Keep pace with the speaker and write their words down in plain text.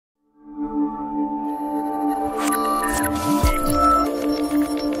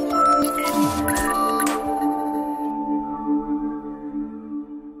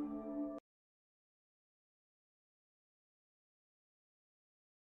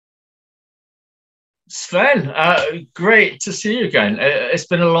Sven, great to see you again. It's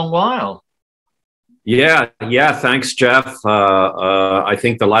been a long while. Yeah. Thanks, Jeff. I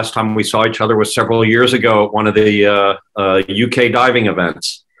think the last time we saw each other was several years ago at one of the UK diving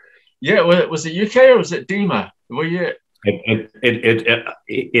events. Yeah, was it UK or was it DEMA? Were you?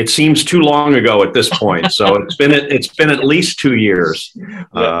 It seems too long ago at this point, so it's been at least 2 years.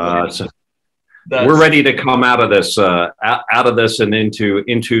 So we're ready to come out of this and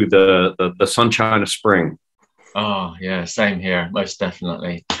into the sunshine of spring. Oh, yeah, same here, most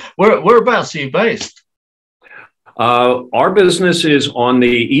definitely. Whereabouts are you based? Our business is on the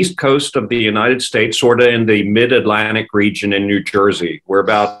east coast of the United States, sort of in the mid-Atlantic region in New Jersey. We're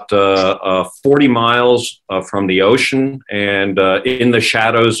about 40 miles from the ocean and in the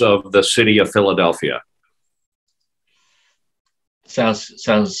shadows of the city of Philadelphia.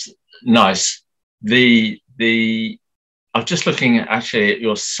 Sounds nice. I'm just looking actually at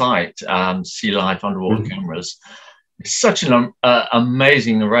your site, SeaLife Underwater Cameras. It's such an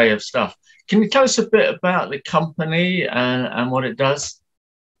amazing array of stuff. Can you tell us a bit about the company and what it does?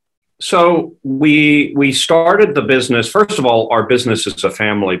 So we started the business. First of all, our business is a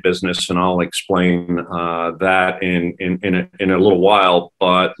family business, and I'll explain that in a little while.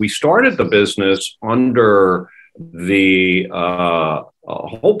 But we started the business under the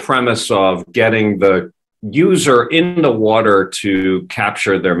whole premise of getting the user in the water to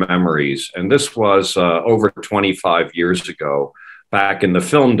capture their memories. And this was over 25 years ago, back in the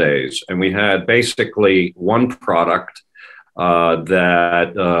film days. And we had basically one product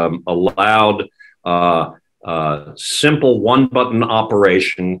that allowed simple one-button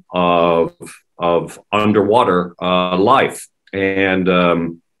operation of underwater life. And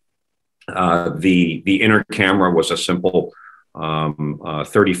the inner camera was a simple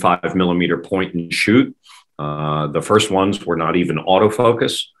 35 millimeter point and shoot. The first ones were not even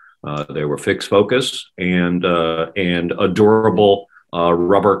autofocus. They were fixed focus and a durable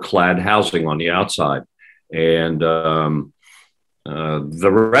rubber clad housing on the outside. And the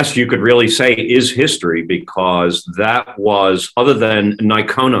rest you could really say is history, because that was, other than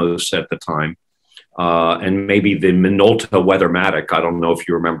Nikonos at the time, and maybe the Minolta Weathermatic. I don't know if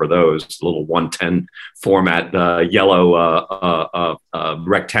you remember those little 110 format yellow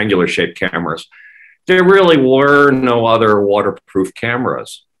rectangular shaped cameras. There really were no other waterproof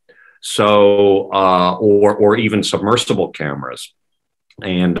cameras, so or even submersible cameras.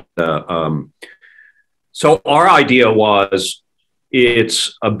 And so our idea was,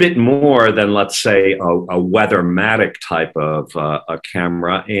 it's a bit more than, let's say, a Weathermatic type of a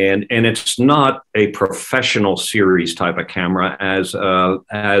camera, and it's not a professional series type of camera as the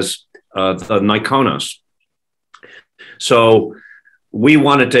Nikonos. So we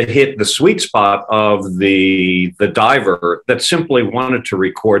wanted to hit the sweet spot of the diver that simply wanted to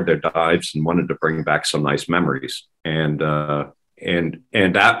record their dives and wanted to bring back some nice memories. And that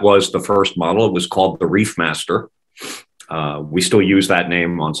was the first model. It was called the Reef Master. We still use that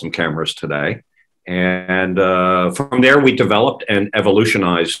name on some cameras today. And from there, we developed and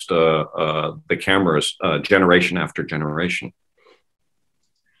evolutionized the cameras generation after generation.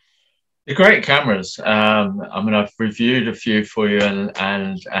 They're great cameras. I mean, I've reviewed a few for you, and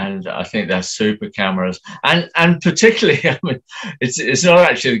I think they're super cameras. And particularly, I mean, it's not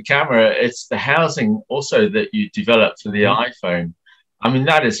actually the camera; it's the housing also that you developed for the iPhone. I mean,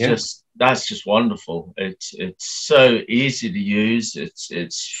 that is that's just wonderful. It's so easy to use.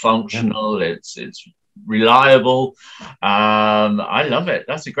 It's functional. It's reliable. I love it.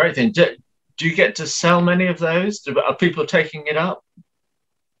 That's a great thing. Do you get to sell many of those? Are people taking it up?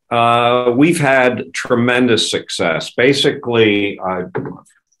 We've had tremendous success. Basically, I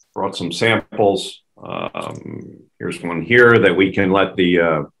brought some samples. Here's one here that we can let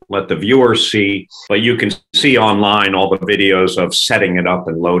the viewers see, but you can see online all the videos of setting it up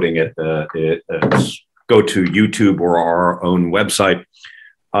and loading it. Go to YouTube or our own website.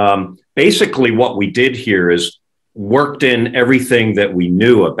 Basically, what we did here is worked in everything that we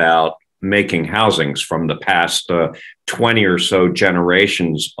knew about making housings from the past 20 or so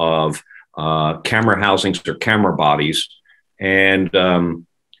generations of camera housings or camera bodies. And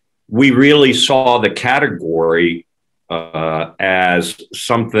we really saw the category as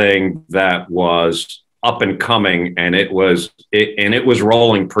something that was up and coming, and it was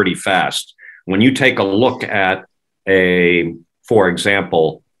rolling pretty fast. When you take a look at for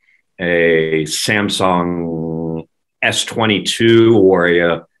example, a Samsung S22 or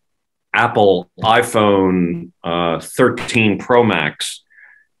a Apple iPhone 13 Pro Max,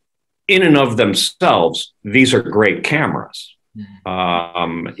 in and of themselves, these are great cameras.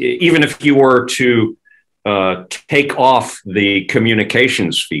 Even if you were to take off the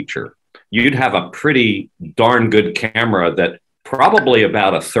communications feature, you'd have a pretty darn good camera that probably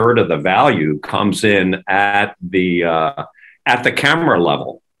about a third of the value comes in at the camera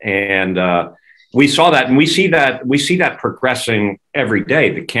level. And we saw that, and we see that progressing every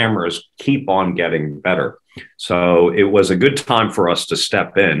day. The cameras keep on getting better. So it was a good time for us to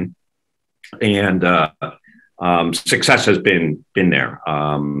step in, and success has been there.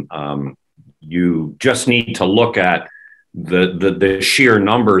 You just need to look at the sheer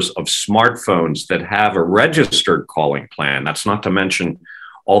numbers of smartphones that have a registered calling plan. That's not to mention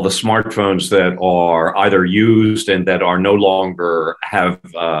all the smartphones that are either used and that are no longer have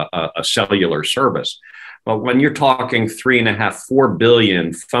a cellular service. But when you're talking 3.5, 4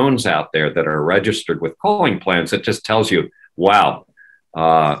 billion phones out there that are registered with calling plans, it just tells you, wow,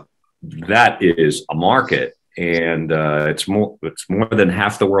 that is a market, and it's more than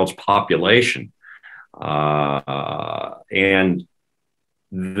half the world's population. And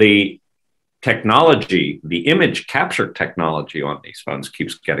the technology, the image capture technology on these phones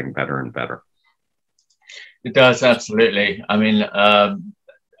keeps getting better and better. It does, absolutely. I mean,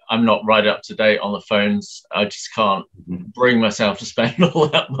 I'm not right up to date on the phones. I just can't bring myself to spend all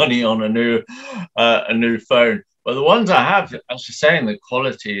that money on a new phone. But the ones I have, as you're saying, the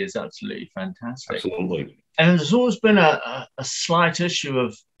quality is absolutely fantastic. Absolutely. And there's always been a slight issue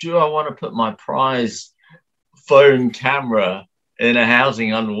of, do I want to put my prize phone camera in a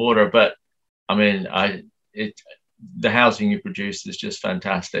housing underwater? But I mean, the housing you produce is just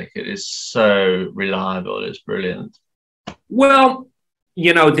fantastic. It is so reliable. It's brilliant. Well,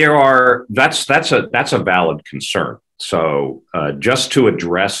 you know, that's a valid concern. So just to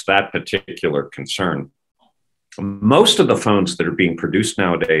address that particular concern, most of the phones that are being produced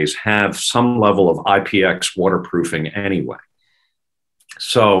nowadays have some level of IPX waterproofing anyway.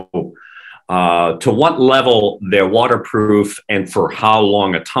 So to what level they're waterproof and for how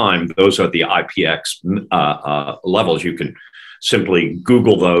long a time, those are the IPX levels. You can simply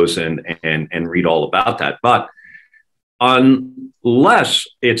Google those and read all about that. But unless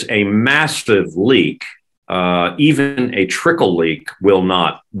it's a massive leak, even a trickle leak will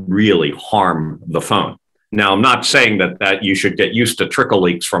not really harm the phone. Now, I'm not saying that you should get used to trickle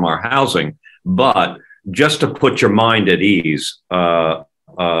leaks from our housing, but just to put your mind at ease, there's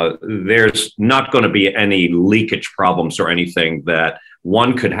not going to be any leakage problems or anything that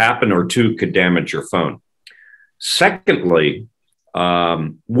one could happen or two could damage your phone. Secondly,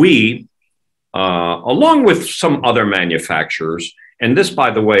 we, along with some other manufacturers, and this, by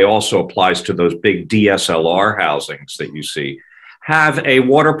the way, also applies to those big DSLR housings that you see, have a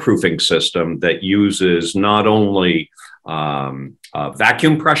waterproofing system that uses not only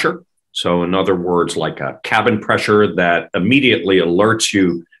vacuum pressure, so in other words, like a cabin pressure that immediately alerts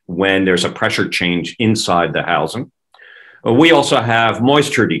you when there's a pressure change inside the housing. We also have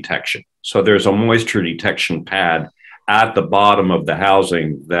moisture detection. So there's a moisture detection pad at the bottom of the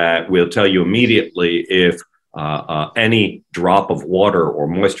housing that will tell you immediately if any drop of water or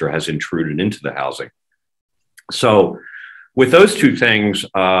moisture has intruded into the housing. So with those two things,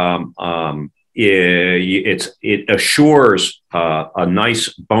 it assures a nice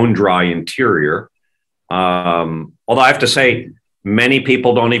bone dry interior. Although I have to say, many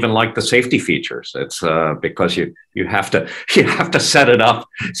people don't even like the safety features. It's because you have to set it up.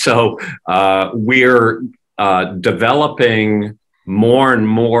 So we're developing more and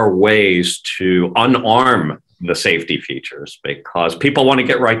more ways to unarm the safety features because people want to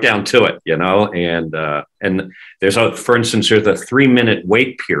get right down to it, you know. And for instance, there's a 3-minute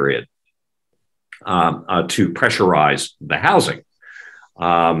wait period to pressurize the housing.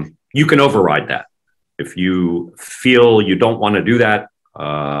 You can override that. If you feel you don't want to do that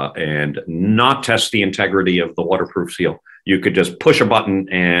and not test the integrity of the waterproof seal, you could just push a button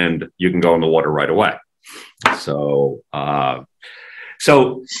and you can go in the water right away. So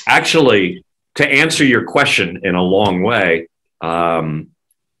actually, to answer your question in a long way,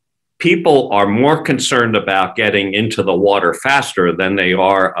 people are more concerned about getting into the water faster than they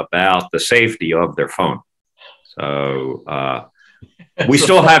are about the safety of their phone. So we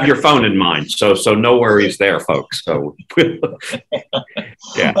still have your phone in mind, so no worries there, folks. So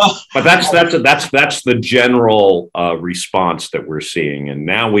yeah, but that's the general response that we're seeing, and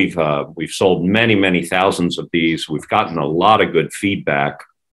now we've sold many thousands of these. We've gotten a lot of good feedback.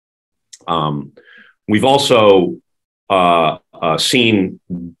 We've also seen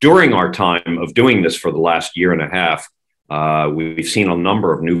during our time of doing this for the last year and a half, we've seen a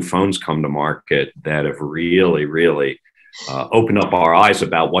number of new phones come to market that have really opened up our eyes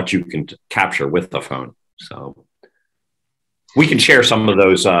about what you can capture with the phone. So we can share some of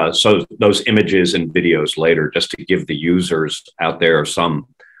those images and videos later, just to give the users out there some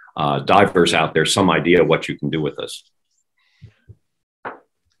divers out there some idea what you can do with this.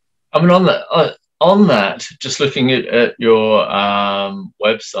 I mean, on that, just looking at your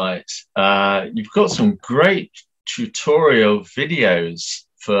website, you've got some great tutorial videos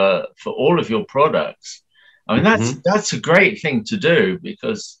for all of your products. I mean, that's a great thing to do,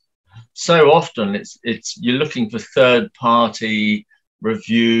 because so often it's you're looking for third-party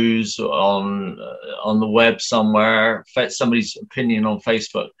reviews on the web somewhere, somebody's opinion on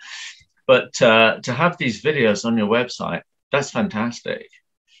Facebook, but to have these videos on your website, that's fantastic.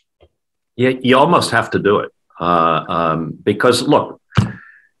 Yeah, you almost have to do it because look,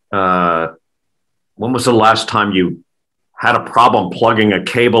 when was the last time you had a problem plugging a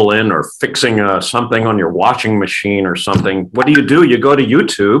cable in or fixing something on your washing machine or something? What do? You go to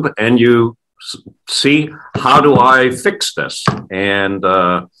YouTube and you see, how do I fix this? And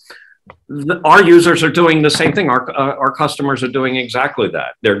our users are doing the same thing. Our customers are doing exactly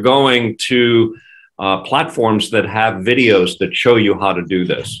that. They're going to platforms that have videos that show you how to do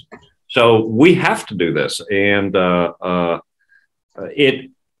this. So we have to do this. And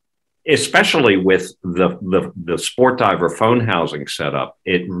especially with the sport diver phone housing setup,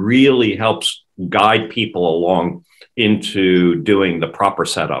 it really helps guide people along into doing the proper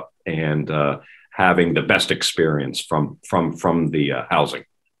setup and having the best experience from the housing.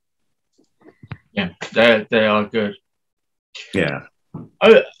 Yeah, they are good. Yeah.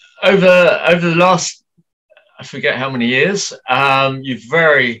 Over the last, I forget how many years, you've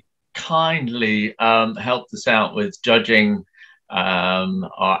very kindly helped us out with judging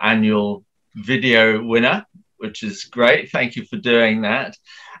our annual video winner, which is great. Thank you for doing that.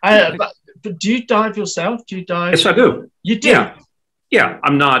 But do you dive yourself? Do you dive? Yes, I do. You do? Yeah.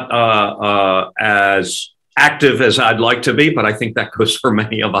 I'm not as active as I'd like to be, but I think that goes for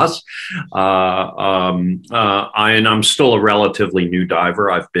many of us. And I'm still a relatively new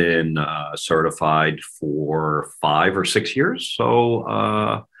diver. I've been certified for 5 or 6 years. So,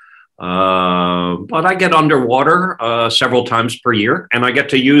 but I get underwater several times per year, and I get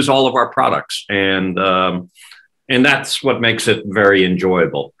to use all of our products, and that's what makes it very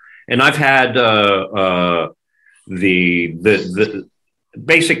enjoyable. And I've had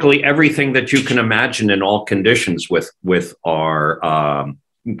basically everything that you can imagine in all conditions with our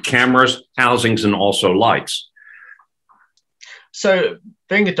cameras, housings, and also lights. So,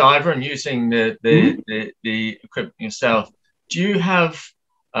 being a diver and using the equipment yourself, do you have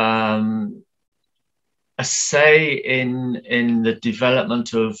a say in the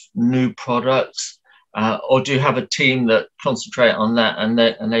development of new products, or do you have a team that concentrate on that and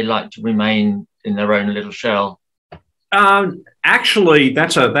they like to remain in their own little shell? Actually,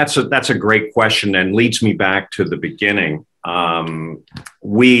 that's a great question, and leads me back to the beginning.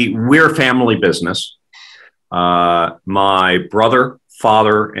 We're family business. My brother,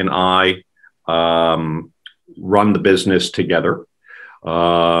 father, and I run the business together.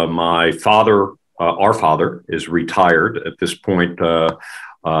 My father, our father, is retired at this point,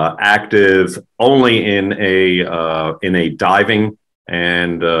 active only in a diving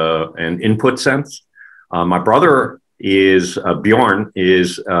and input sense. My brother is Bjorn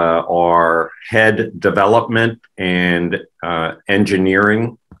is our head development and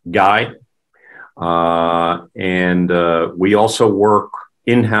engineering guy, and we also work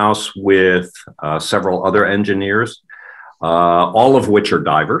in-house with several other engineers, all of which are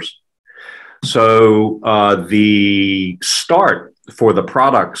divers. So the start for the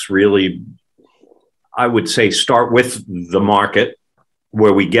products really, I would say, start with the market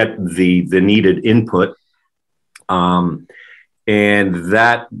where we get the needed input. And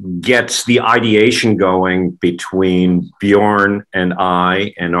that gets the ideation going between Bjorn and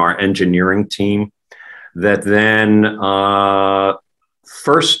I and our engineering team, that then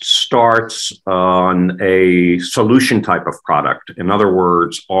first starts on a solution type of product. In other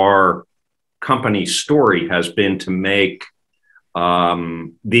words, our company's story has been to make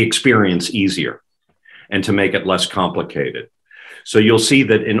the experience easier and to make it less complicated. So you'll see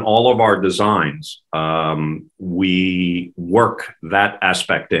that in all of our designs, we work that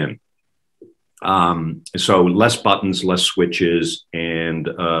aspect in. So less buttons, less switches, and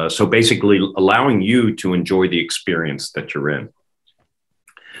so basically allowing you to enjoy the experience that you're in.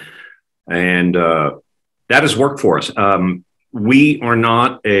 And that has worked for us. We are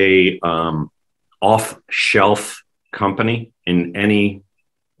not a off-shelf company in any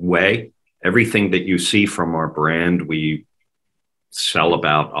way. Everything that you see from our brand, we sell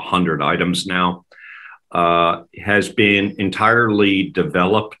about 100 items now, has been entirely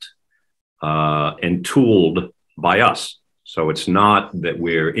developed and tooled by us. So it's not that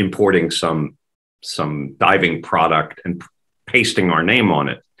we're importing some diving product and pasting our name on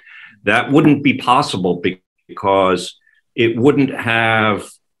it. That wouldn't be possible because it wouldn't have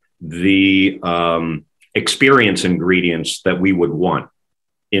the experience ingredients that we would want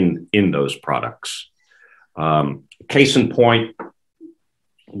in those products. Case in point,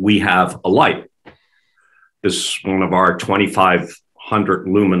 we have a light. This is one of our 2500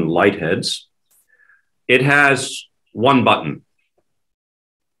 lumen light heads. It has one button.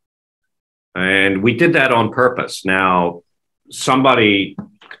 And we did that on purpose. Now, somebody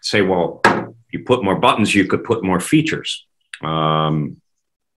could say, well, you put more buttons, you could put more features. Yes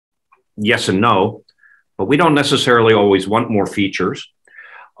and no, but we don't necessarily always want more features.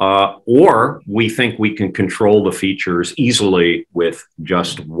 Or we think we can control the features easily with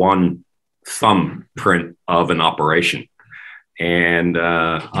just one thumbprint of an operation. And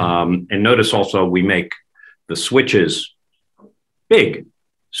notice also we make the switches big,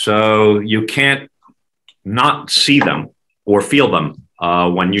 so you can't not see them or feel them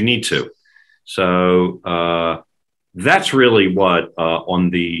when you need to. So that's really what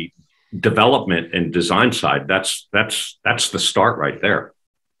on the development and design side, that's the start right there.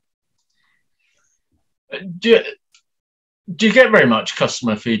 Do you get very much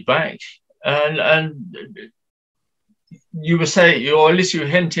customer feedback? And you were saying, or at least you were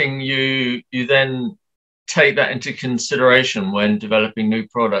hinting, you then take that into consideration when developing new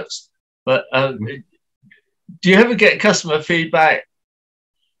products. But do you ever get customer feedback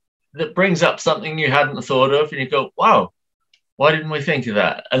that brings up something you hadn't thought of, and you go, "Wow, why didn't we think of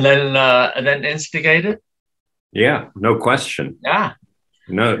that?" And then instigate it? Yeah, no question. Yeah.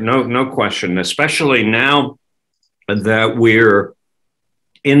 No question, especially now that we're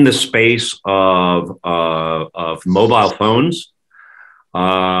in the space of mobile phones.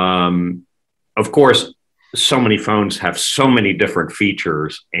 Of course, so many phones have so many different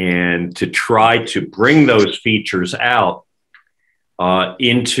features, and to try to bring those features out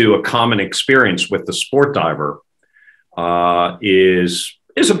into a common experience with the sport diver is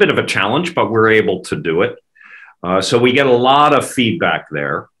a bit of a challenge, but we're able to do it. So we get a lot of feedback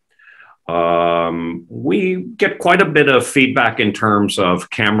there. We get quite a bit of feedback in terms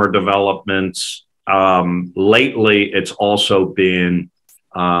of camera developments. Lately, it's also been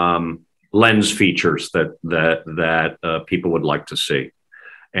lens features that people would like to see.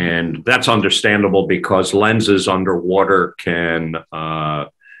 And that's understandable because lenses underwater can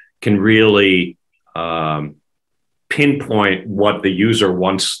really pinpoint what the user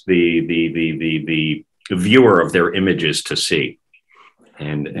wants the viewer of their images to see,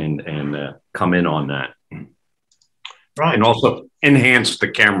 and come in on that, right? And also enhance the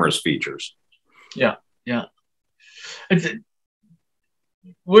camera's features. Yeah.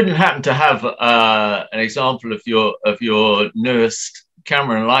 Wouldn't happen to have an example of your newest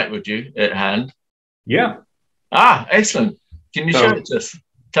camera and light, would you, at hand? Yeah. Excellent. Can you show it to us?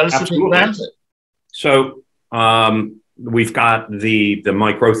 Tell us a bit about it. So we've got the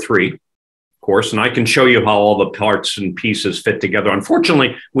Micro 3. Course, and I can show you how all the parts and pieces fit together.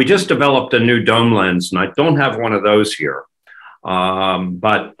 Unfortunately, we just developed a new dome lens, and I don't have one of those here.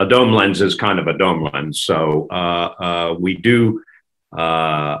 But a dome lens is kind of a dome lens. So we do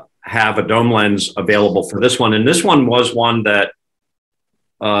have a dome lens available for this one. And this one was one that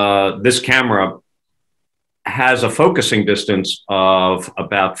this camera has a focusing distance of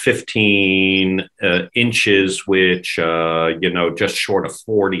about 15 inches, which, just short of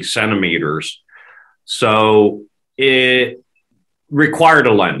 40 centimeters. So it required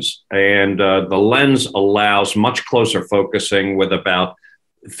a lens, and the lens allows much closer focusing with about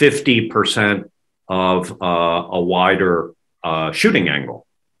 50% of a wider shooting angle.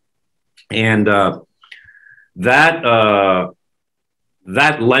 And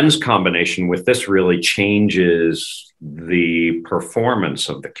that lens combination with this really changes the performance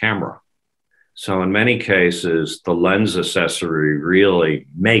of the camera. So in many cases, the lens accessory really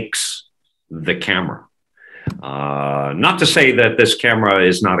makes the camera. Not to say that this camera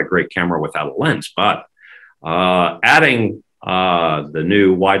is not a great camera without a lens, but adding the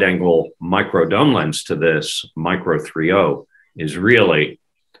new wide angle micro dome lens to this Micro 3.0 is really,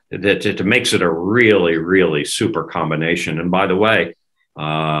 it makes it a really, really super combination. And by the way,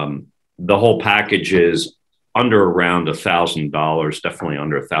 the whole package is under around $1,000, definitely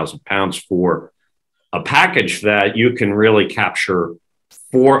under £1,000 for a package that you can really capture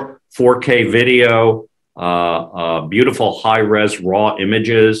 4K video, beautiful high-res raw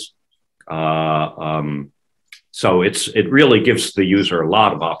images. So it really gives the user a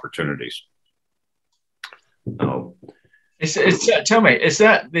lot of opportunities. Tell me, is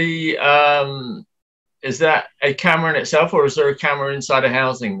that a camera in itself, or is there a camera inside a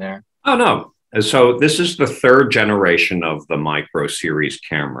housing there? Oh, no. So this is the third generation of the Micro Series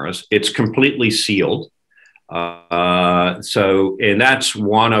cameras. It's completely sealed. And that's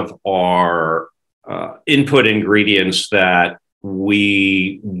one of our input ingredients that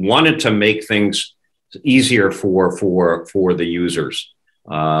we wanted to make things easier for the users.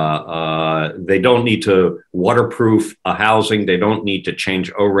 They don't need to waterproof a housing. They don't need to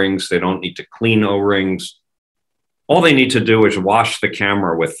change O-rings. They don't need to clean O-rings. All they need to do is wash the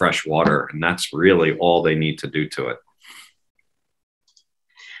camera with fresh water, and that's really all they need to do to it.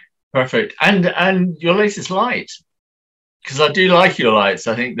 Perfect. And your latest light, because I do like your lights.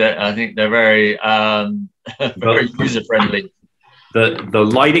 I think they're very very user friendly. The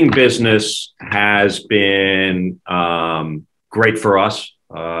lighting business has been great for us.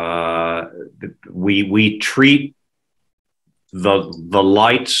 We treat the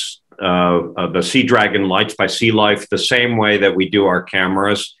lights. The Sea Dragon lights by SeaLife the same way that we do our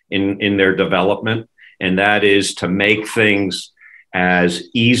cameras in their development, and that is to make things as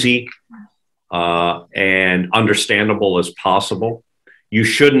easy and understandable as possible. You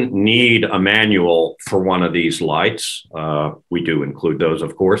shouldn't need a manual for one of these lights. We do include those,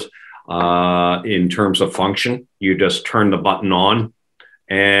 of course. In terms of function, you just turn the button on,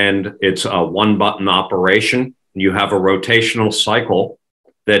 and it's a one-button operation. You have a rotational cycle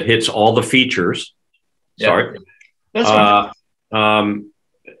that hits all the features. Yeah. Sorry. That's fine.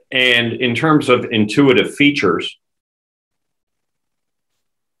 And in terms of intuitive features,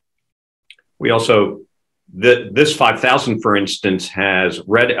 we also, this 5000, for instance, has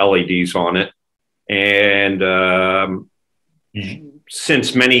red LEDs on it. And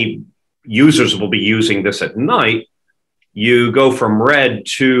since many users will be using this at night, you go from red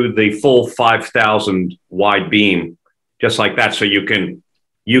to the full 5000 wide beam, just like that. So you can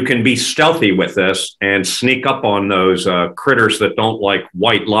be stealthy with this and sneak up on those critters that don't like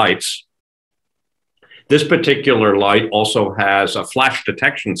white lights. This particular light also has a flash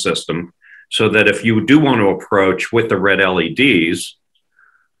detection system, so that if you do want to approach with the red LEDs,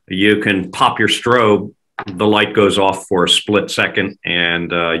 you can pop your strobe, the light goes off for a split second,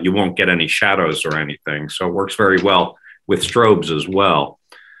 and you won't get any shadows or anything. So it works very well with strobes as well.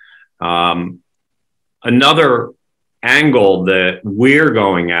 Another angle that we're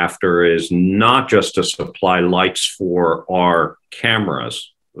going after is not just to supply lights for our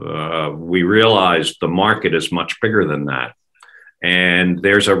cameras. We realize the market is much bigger than that. And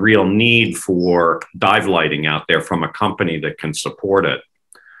there's a real need for dive lighting out there from a company that can support it.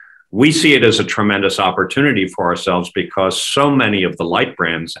 We see it as a tremendous opportunity for ourselves because so many of the light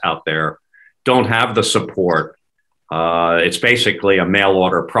brands out there don't have the support. It's basically a mail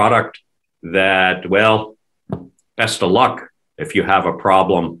order product that, well, best of luck. If you have a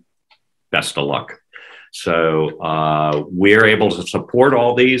problem, best of luck. So we're able to support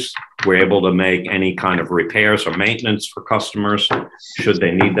all these. We're able to make any kind of repairs or maintenance for customers should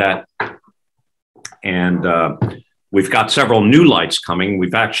they need that. And we've got several new lights coming.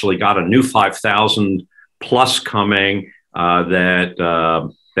 We've actually got a new 5000 plus coming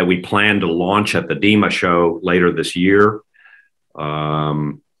that we plan to launch at the DEMA show later this year.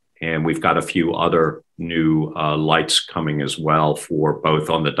 And we've got a few other new lights coming as well for both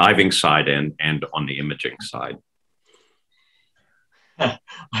on the diving side and on the imaging side.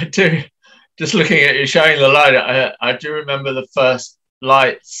 I do, just looking at you showing the light, I do remember the first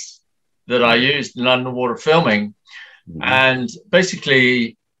lights that I used in underwater filming. Mm-hmm. And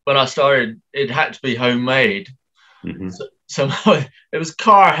basically, when I started, it had to be homemade. Mm-hmm. So it was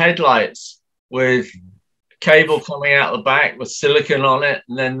car headlights with cable coming out the back with silicon on it,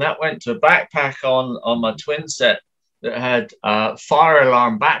 and then that went to a backpack on my twin set that had fire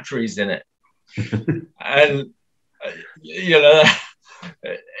alarm batteries in it. And you know,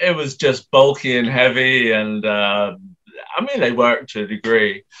 it was just bulky and heavy, and I mean, they work to a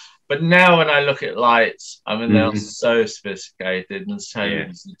degree, but now when I look at lights, I mean, they're so sophisticated and so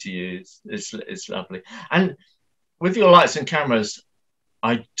easy to use. It's lovely. And with your lights and cameras,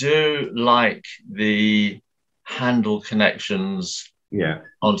 I do like the handle connections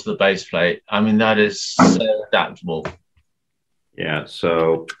onto the base plate. I mean, that is so adaptable. Yeah,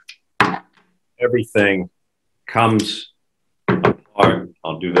 so everything comes apart.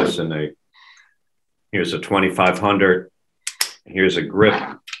 I'll do this in here's a 2500, here's a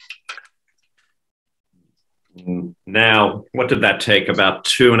grip. Now, what did that take? About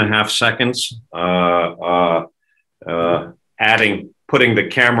 2.5 seconds. Putting the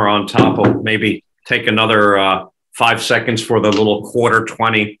camera on top will maybe take another 5 seconds for the little quarter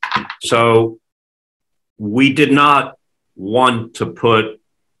 20. So we did not want to put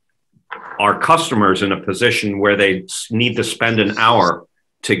our customers in a position where they need to spend an hour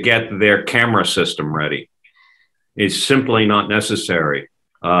to get their camera system ready. It's simply not necessary.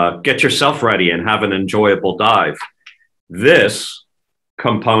 Get yourself ready and have an enjoyable dive. This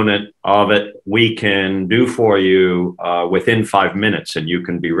component of it we can do for you within 5 minutes, and you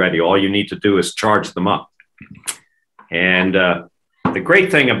can be ready. All you need to do is charge them up. And the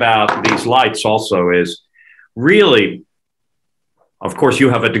great thing about these lights also is really, of course, you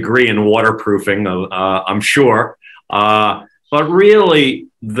have a degree in waterproofing, I'm sure, but really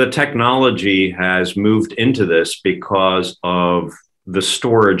the technology has moved into this because of the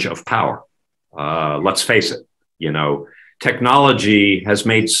storage of power. Let's face it, you know, technology has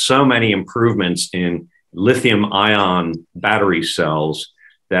made so many improvements in lithium-ion battery cells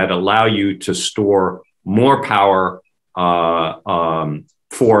that allow you to store more power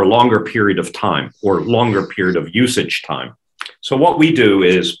for a longer period of time or longer period of usage time. So what we do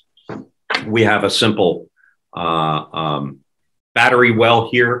is we have a simple battery well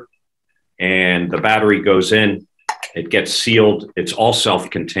here, and the battery goes in, it gets sealed, it's all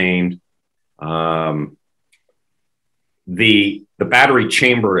self-contained. The battery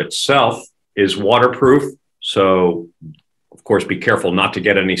chamber itself is waterproof, so of course be careful not to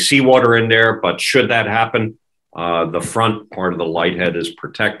get any seawater in there, but should that happen, the front part of the light head is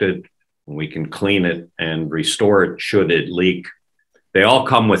protected. We can clean it and restore it should it leak. They all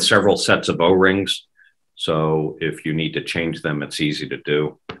come with several sets of O-rings, so if you need to change them, it's easy to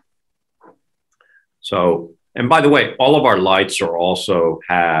do. So, and by the way, all of our lights are also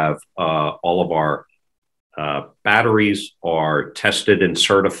have all of our batteries are tested and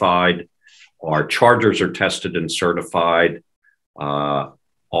certified. Our chargers are tested and certified. All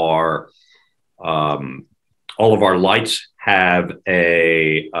of our lights have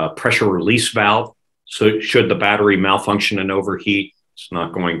a pressure release valve. So should the battery malfunction and overheat, it's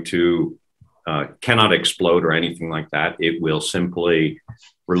not going to, cannot explode or anything like that. It will simply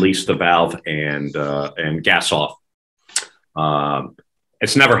release the valve and gas off.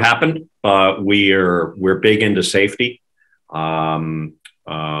 It's never happened, but we're big into safety. And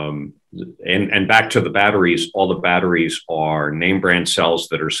back to the batteries, all the batteries are name brand cells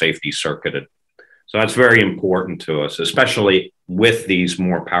that are safety circuited. So that's very important to us, especially with these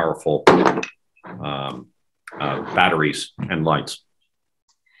more powerful batteries and lights.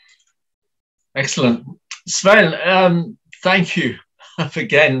 Excellent. Sven, thank you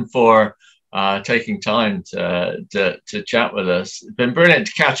again for taking time to chat with us. It's been brilliant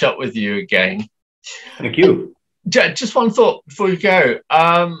to catch up with you again. Thank you. Just one thought before you go.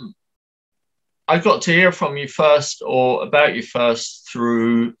 I got to hear from you first, or about you first,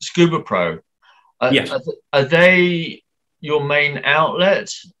 through Scuba Pro. Yes. Are they your main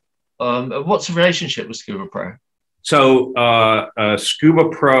outlet? What's the relationship with Scuba Pro? So Scuba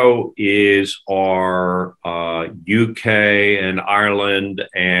Pro is our UK and Ireland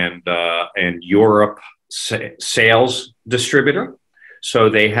and Europe sales distributor. So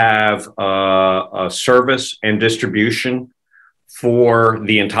they have a service and distribution for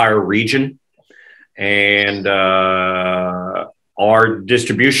the entire region. And our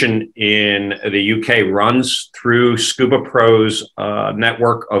distribution in the UK runs through Scuba Pro's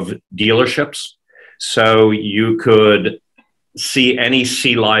network of dealerships. So you could see any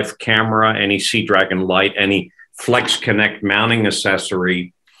SeaLife camera, any Sea Dragon light, any Flex Connect mounting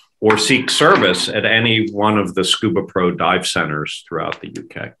accessory, or seek service at any one of the Scuba Pro dive centers throughout the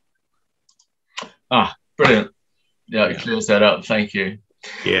UK. Ah, brilliant. Yeah, it clears that up. Thank you.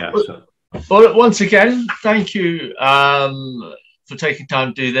 Yeah. Well, once again, thank you for taking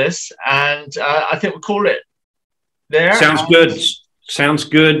time to do this. And I think we'll call it there. Sounds good. Sounds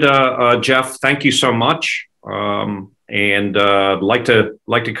good, Jeff. Thank you so much. And like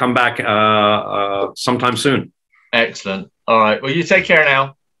to come back sometime soon. Excellent. All right. Well, you take care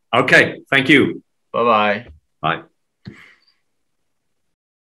now. Okay. Thank you. Bye-bye. Bye.